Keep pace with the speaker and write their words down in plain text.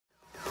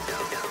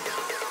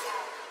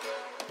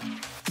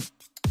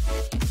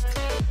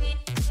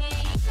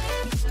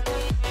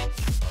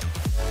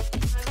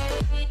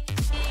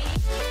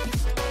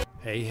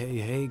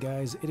Hey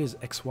guys, it is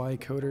XY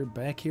Coder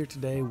back here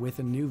today with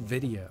a new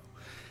video.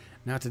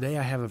 Now today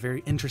I have a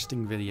very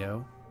interesting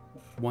video,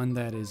 one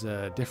that is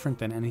different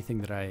than anything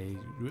that I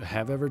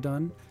have ever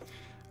done,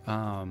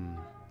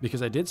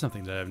 because I did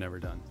something that I've never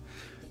done.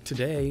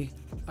 Today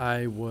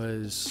I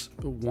was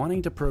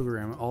wanting to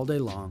program all day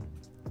long,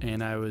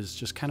 and I was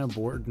just kind of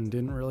bored and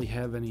didn't really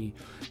have any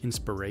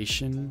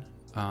inspiration.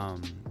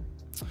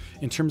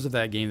 In terms of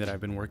that game that I've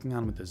been working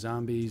on with the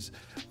zombies,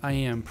 I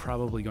am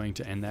probably going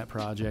to end that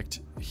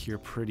project here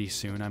pretty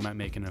soon. I might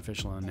make an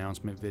official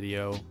announcement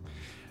video,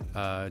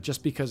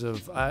 just because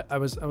of I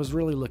was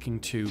really looking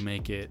to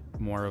make it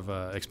more of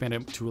a expand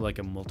it to like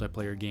a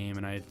multiplayer game,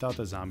 and I thought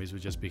the zombies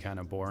would just be kind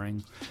of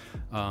boring,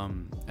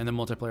 and the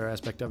multiplayer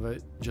aspect of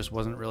it just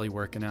wasn't really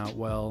working out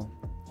well.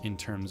 In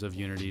terms of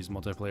Unity's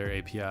multiplayer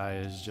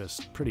API is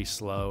just pretty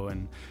slow,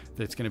 and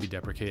it's going to be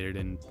deprecated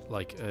in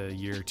like a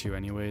year or two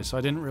anyway. So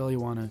I didn't really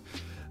want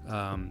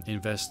to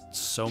invest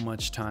so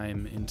much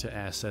time into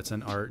assets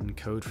and art and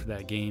code for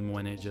that game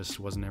when it just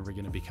wasn't ever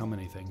going to become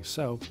anything.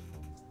 So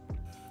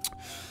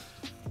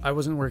I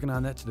wasn't working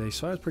on that today,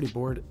 so I was pretty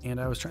bored, and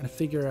I was trying to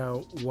figure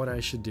out what I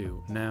should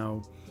do.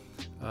 Now,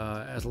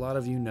 as a lot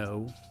of you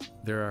know,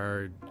 there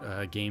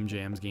are game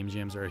jams. Game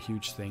jams are a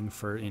huge thing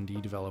for indie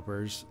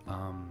developers.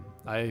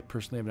 I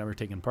personally have never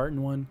taken part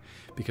in one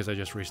because I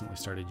just recently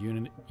started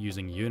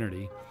using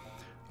Unity,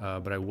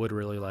 but I would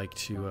really like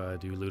to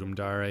do Ludum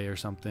Dare or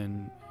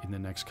something in the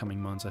next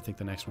coming months. I think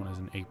the next one is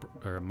in April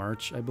or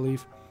March, I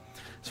believe.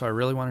 So I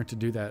really wanted to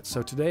do that.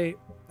 So today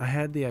I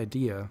had the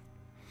idea,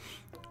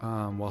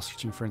 while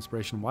searching for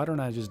inspiration, why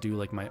don't I just do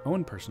like my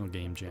own personal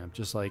game jam,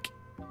 just like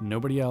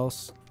nobody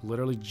else,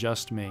 literally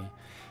just me.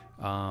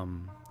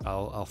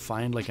 I'll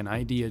find like an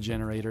idea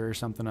generator or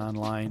something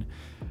online,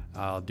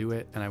 I'll do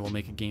it, and I will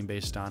make a game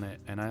based on it,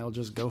 and I'll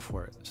just go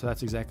for it. So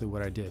that's exactly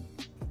what I did.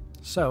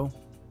 So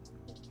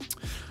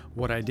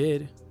what I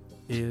did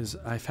is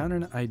I found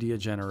an idea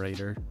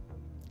generator,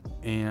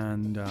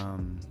 and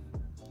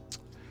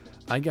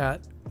I got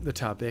the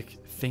topic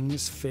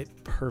things fit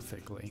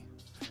perfectly.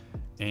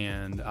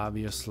 And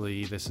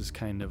obviously this is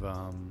kind of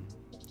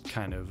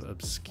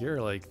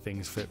obscure, like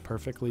things fit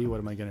perfectly. What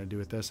am I going to do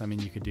with this? I mean,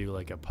 you could do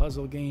like a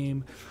puzzle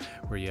game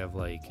where you have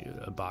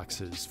like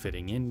boxes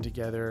fitting in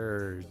together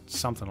or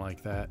something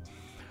like that,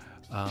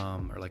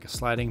 or like a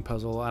sliding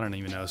puzzle. I don't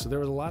even know. So there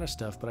was a lot of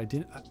stuff, but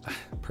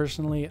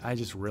personally, I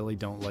just really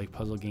don't like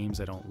puzzle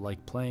games. I don't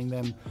like playing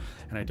them,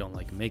 and I don't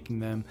like making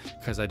them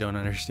because I don't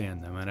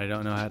understand them and I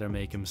don't know how to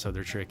make them, so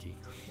they're tricky.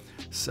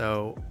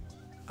 So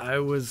I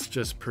was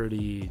just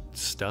pretty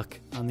stuck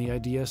on the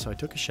idea, so I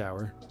took a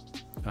shower.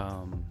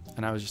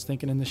 And I was just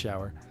thinking in the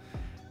shower,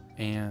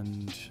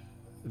 and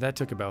that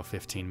took about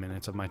 15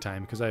 minutes of my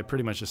time because I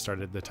pretty much just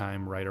started the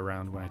time right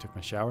around when I took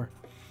my shower.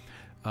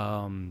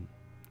 And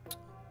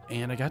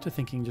I got to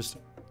thinking just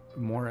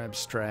more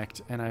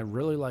abstract, and I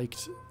really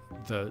liked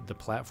the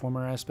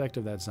platformer aspect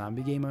of that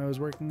zombie game I was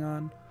working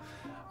on.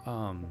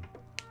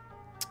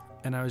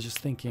 And I was just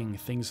thinking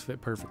things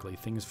fit perfectly,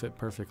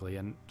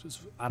 and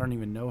just, I don't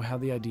even know how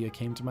the idea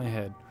came to my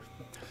head,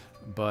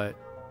 but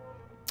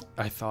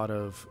I thought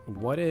of,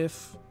 what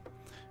if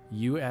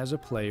you as a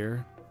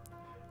player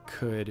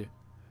could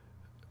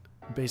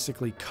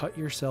basically cut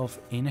yourself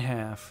in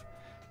half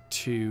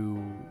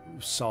to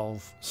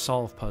solve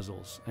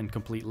puzzles and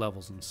complete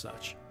levels and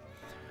such.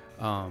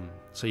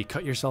 So you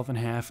cut yourself in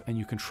half and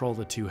you control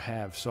the two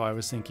halves. So I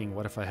was thinking,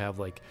 what if I have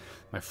like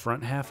my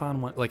front half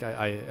on one, like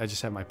I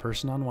just have my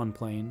person on one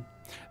plane.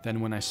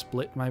 Then when I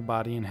split my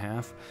body in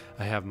half,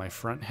 I have my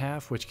front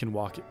half, which can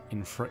walk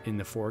in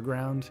the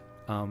foreground,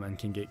 and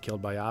can get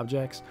killed by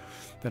objects.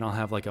 Then I'll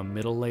have like a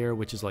middle layer,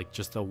 which is like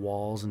just the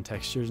walls and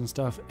textures and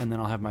stuff. And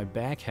then I'll have my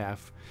back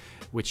half,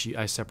 which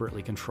I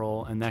separately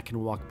control, and that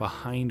can walk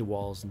behind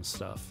walls and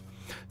stuff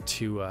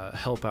to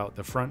help out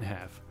the front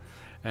half.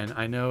 And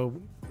I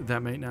know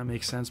that might not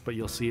make sense, but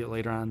you'll see it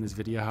later on in this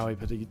video how I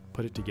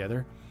put it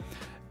together.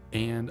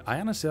 And I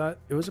honestly thought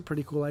it was a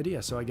pretty cool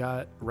idea, so I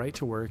got right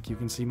to work. You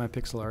can see my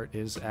pixel art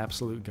is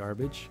absolute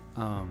garbage.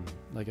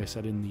 Like I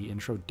said in the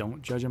intro,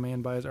 don't judge a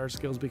man by his art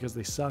skills because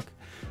they suck.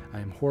 I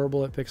am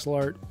horrible at pixel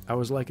art. I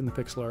was liking the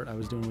pixel art I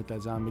was doing with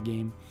that zombie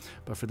game,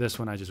 but for this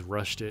one I just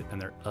rushed it, and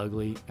they're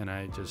ugly, and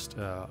I just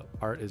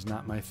art is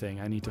not my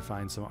thing. I need to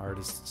find some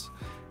artists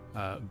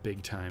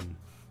big time.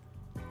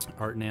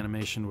 Art and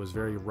animation was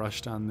very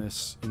rushed on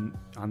this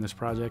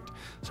project,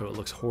 so it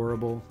looks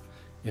horrible.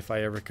 If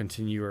I ever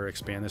continue or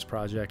expand this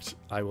project,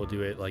 I will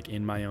do it like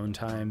in my own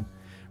time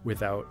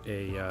without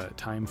a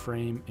time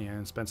frame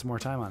and spend some more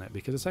time on it,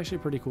 because it's actually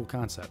a pretty cool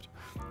concept,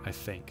 I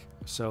think.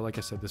 So like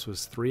I said, this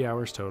was 3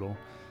 hours total.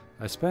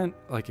 I spent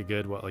like a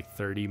good, like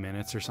 30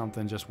 minutes or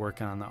something just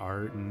working on the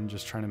art and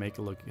just trying to make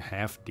it look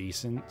half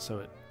decent so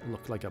it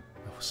looked like a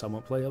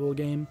somewhat playable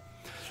game.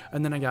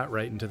 And then I got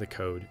right into the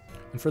code.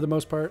 And for the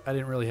most part, I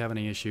didn't really have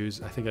any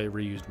issues. I think I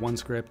reused one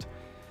script.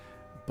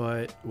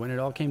 But when it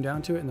all came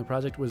down to it and the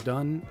project was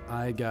done,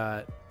 I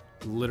got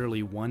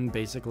literally one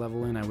basic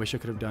level in. I wish I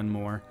could have done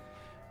more,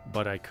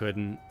 but I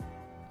couldn't.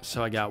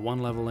 So I got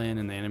one level in,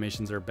 and the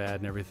animations are bad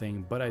and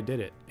everything, but I did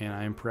it, and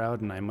I am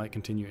proud, and I might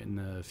continue it in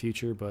the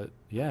future. But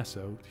yeah,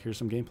 so here's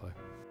some gameplay.